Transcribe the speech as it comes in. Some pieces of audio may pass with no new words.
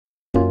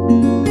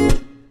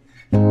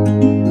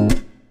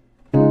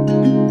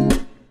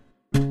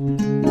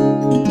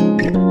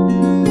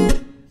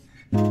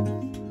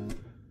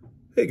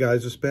Hey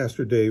guys, it's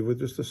Pastor Dave with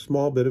just a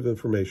small bit of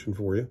information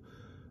for you.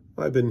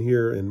 I've been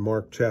here in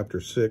Mark chapter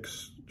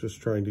 6,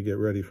 just trying to get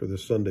ready for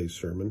this Sunday's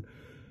sermon,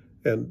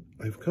 and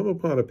I've come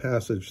upon a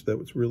passage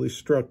that really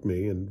struck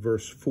me in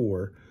verse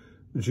 4.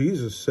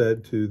 Jesus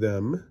said to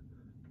them,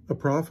 "A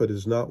prophet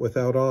is not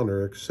without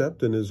honor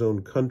except in his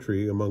own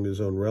country, among his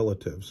own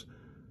relatives,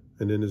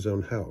 and in his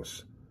own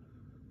house."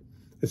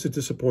 It's a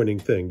disappointing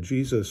thing.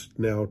 Jesus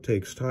now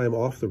takes time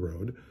off the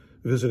road,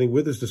 visiting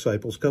with his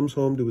disciples, comes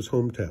home to his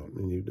hometown.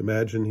 And you'd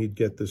imagine he'd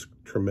get this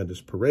tremendous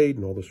parade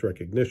and all this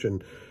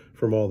recognition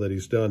from all that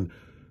he's done.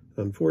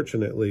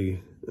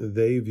 Unfortunately,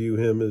 they view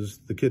him as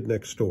the kid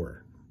next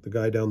door, the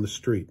guy down the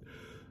street,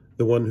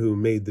 the one who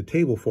made the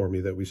table for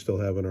me that we still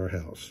have in our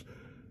house.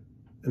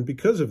 And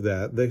because of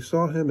that, they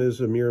saw him as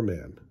a mere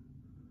man.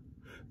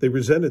 They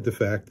resented the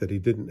fact that he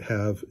didn't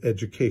have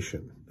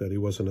education, that he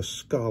wasn't a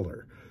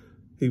scholar.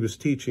 He was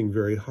teaching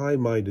very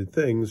high-minded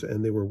things,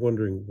 and they were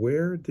wondering,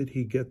 where did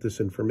he get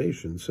this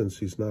information since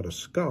he's not a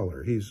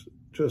scholar? He's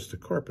just a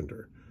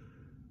carpenter.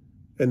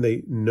 And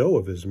they know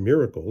of his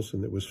miracles,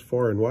 and it was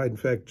far and wide. In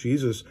fact,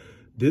 Jesus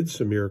did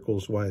some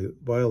miracles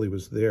while he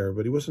was there,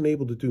 but he wasn't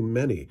able to do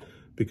many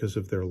because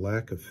of their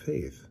lack of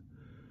faith.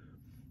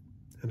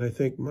 And I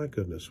think, my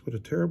goodness, what a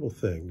terrible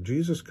thing.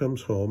 Jesus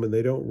comes home, and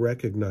they don't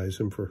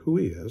recognize him for who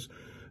he is.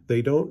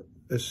 They don't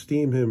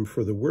esteem him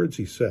for the words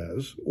he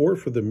says or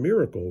for the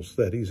miracles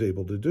that he's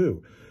able to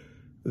do.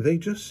 They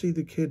just see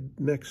the kid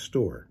next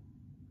door,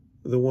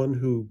 the one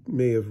who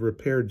may have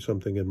repaired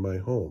something in my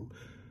home,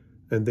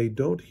 and they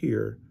don't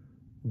hear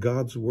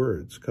God's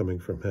words coming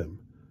from him.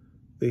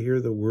 They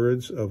hear the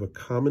words of a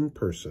common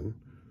person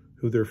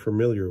who they're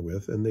familiar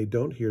with, and they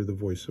don't hear the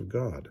voice of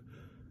God.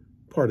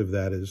 Part of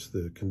that is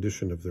the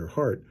condition of their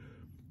heart,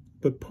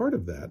 but part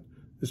of that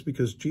is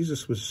because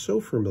Jesus was so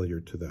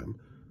familiar to them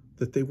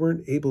that they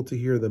weren't able to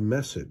hear the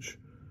message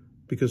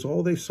because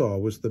all they saw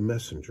was the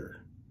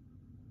messenger.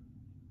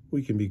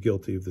 We can be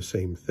guilty of the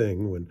same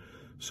thing when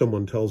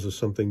someone tells us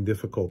something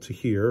difficult to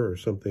hear or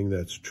something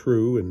that's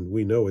true and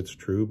we know it's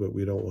true, but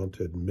we don't want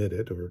to admit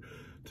it or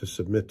to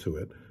submit to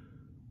it.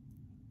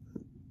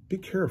 Be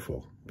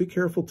careful. Be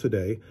careful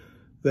today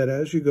that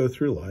as you go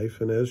through life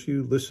and as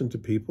you listen to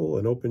people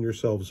and open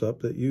yourselves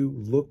up, that you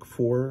look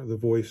for the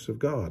voice of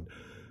God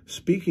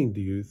speaking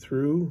to you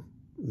through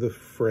the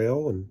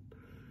frail and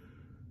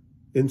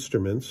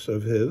instruments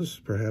of his,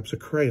 perhaps a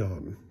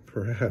crayon,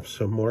 perhaps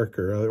a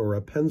marker or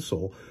a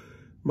pencil,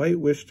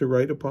 might wish to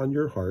write upon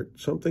your heart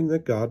something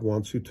that God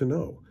wants you to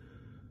know.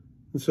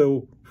 And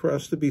so for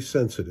us to be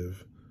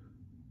sensitive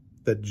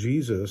that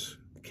Jesus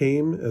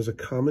came as a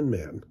common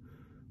man,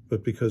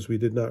 but because we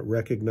did not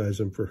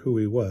recognize him for who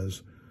he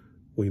was,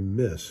 we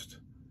missed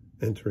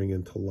entering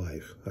into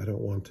life. I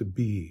don't want to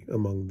be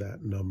among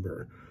that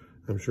number.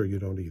 I'm sure you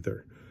don't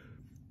either.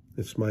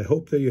 It's my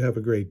hope that you have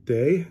a great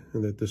day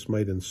and that this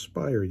might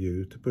inspire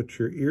you to put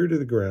your ear to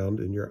the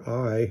ground and your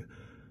eye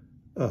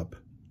up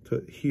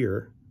to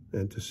hear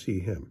and to see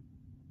him.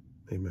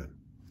 Amen.